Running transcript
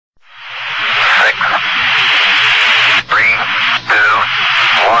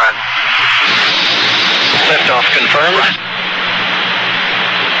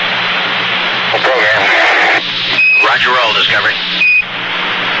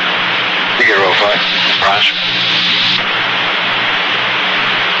Roger.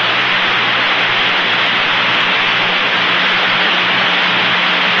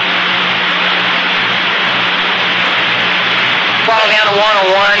 Throttle down to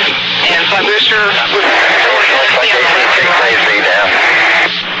 101 and flight booster.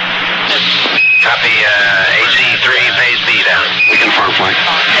 Copy, AC3, phase B down. We confirm flight.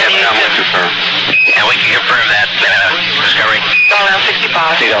 CAPCOM will confirm. And we can confirm that, Discovery. Throttle down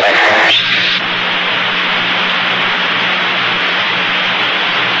 65.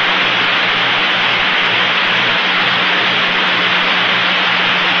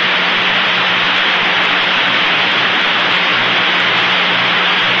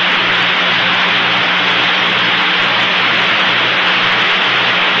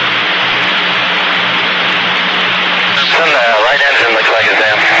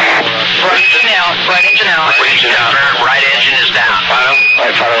 Right engine out. Right engine is down. Final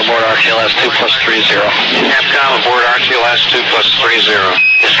aboard RTLS 2+30. CAPCOM aboard RTLS 2+30.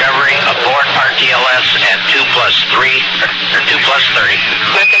 Discovery aboard RTLS at 2+3 or 2+30.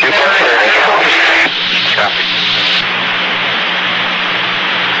 2+30. Copy.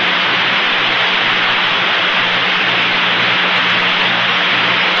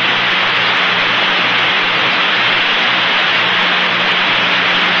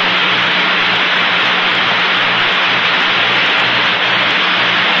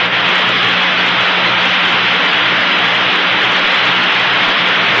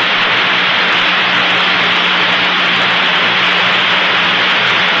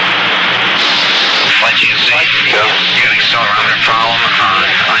 Accelerometer problem on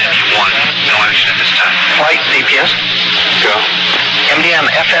IMU1. No action at this time. Flight CPS. Go.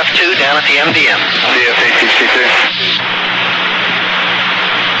 MDM FF2 down at the MDM. DF-ATC2.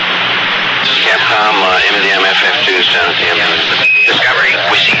 CAPCOM MDM FF2 is down at the MDM. Discovery,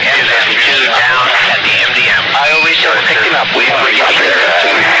 we see FF2 down at the MDM. IOV still picked him up. We got it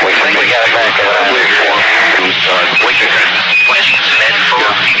back. We can question submit for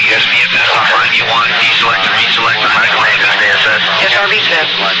PDS VFS on IMU1, deselect and reselect the microwave STS. Yes, RV set.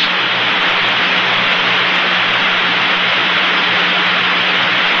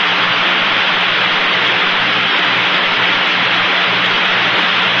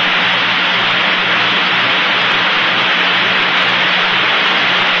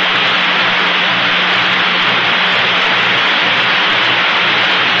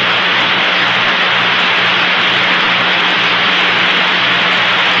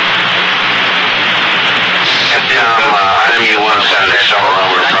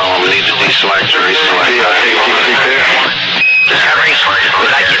 Select or reselect. Discovery,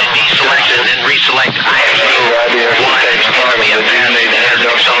 would like you to deselect and then reselect IMU1 and the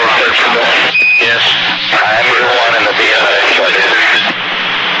accelerometer problem. Yes. IMU1 and the BSS.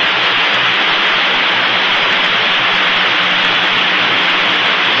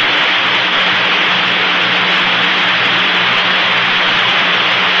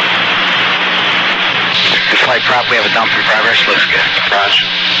 Flight prop, we have a dump in progress. Looks good. Roger.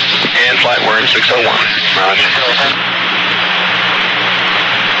 And flight word 601. Roger.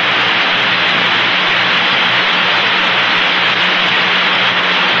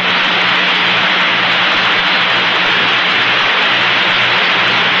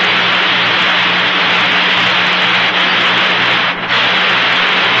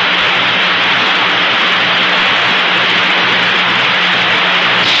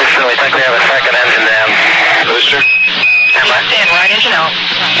 So we think we have a second engine down. Booster. Left in, right engine out.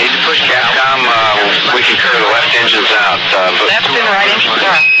 Need to push CAPCOM. We concur the left engine's out. Left in, right engine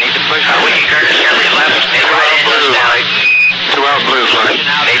out. Need to push. We concur Discovery left and right engine's down. 2 out blue, flight.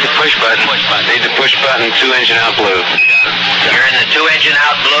 Need the push button. Need the push button. 2 engine out blue. You're in the 2 engine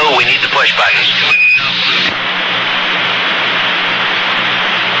out blue. We need the push buttons.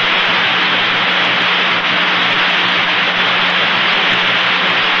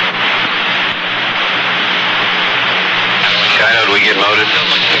 Did we get loaded?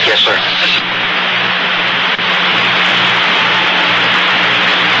 Yes, sir.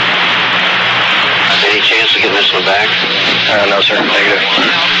 Any chance of getting this one back? No, sir. Negative.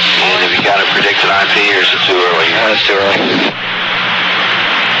 And have you got a predicted IP or is it too early? It's too early.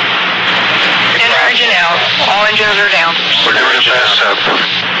 Center engine out. All engines are down. We're doing the best up.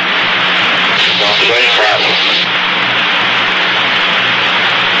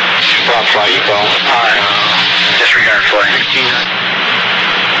 Prop flight, you call. All right. Disregard flight.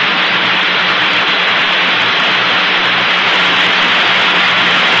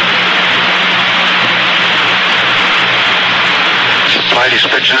 Flight is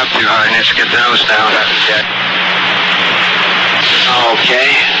pitching up too high. Needs to get the nose down. Okay. Okay.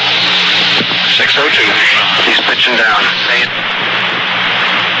 6 602. He's pitching down.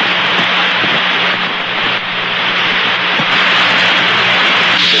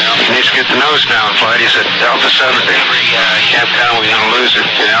 He needs to get the nose down, flight. He's at Alpha 70. CAPCOM, we're going to lose it.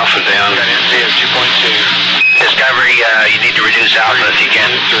 Get Alpha down. Got NC of 2.2. Discovery, you need to reduce Alpha if you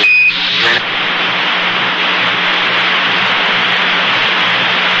can.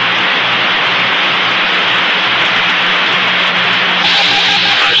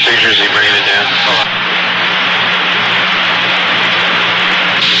 Procedures, he bringing it down.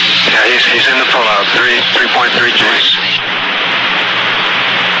 Yeah, he's in the pullout. 3.3 Gs.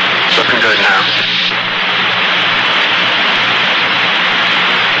 Looking good now.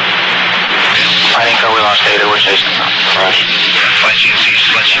 I think we lost data. We're chasing them. Roger. Flight GNC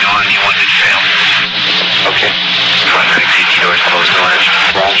just let you know on you one did fail. Okay. Flight 950 doors closed the ledge.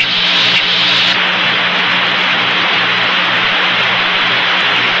 Roger.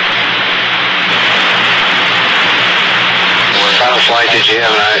 What kind of flight did you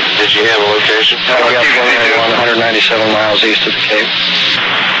have? Did you have a location? We got 197 miles east of the Cape.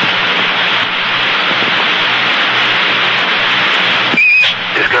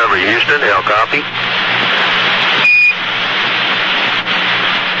 Discovery Houston, L copy.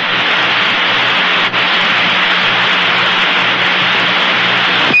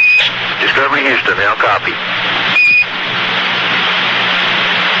 Discovery Houston, L copy.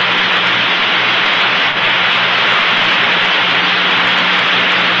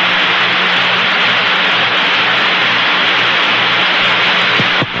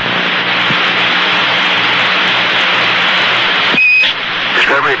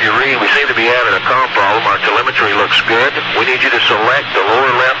 Discovery, if you read, we seem to be having a comm problem. Our telemetry looks good. We need you to select the lower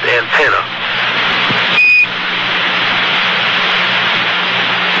left antenna.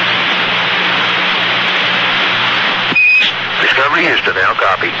 Discovery Houston, now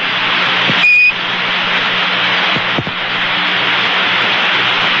copy.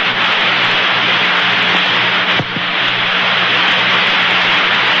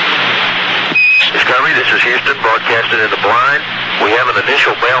 Discovery, this is Houston, broadcasting in the blind. We have an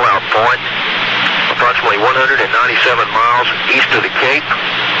initial bailout point, approximately 197 miles east of the Cape.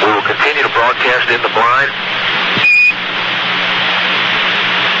 We will continue to broadcast in the blind.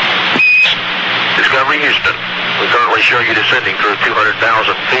 Discovery Houston, we currently show you descending through 200,000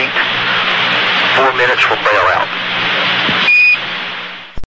 feet, 4 minutes from bailout.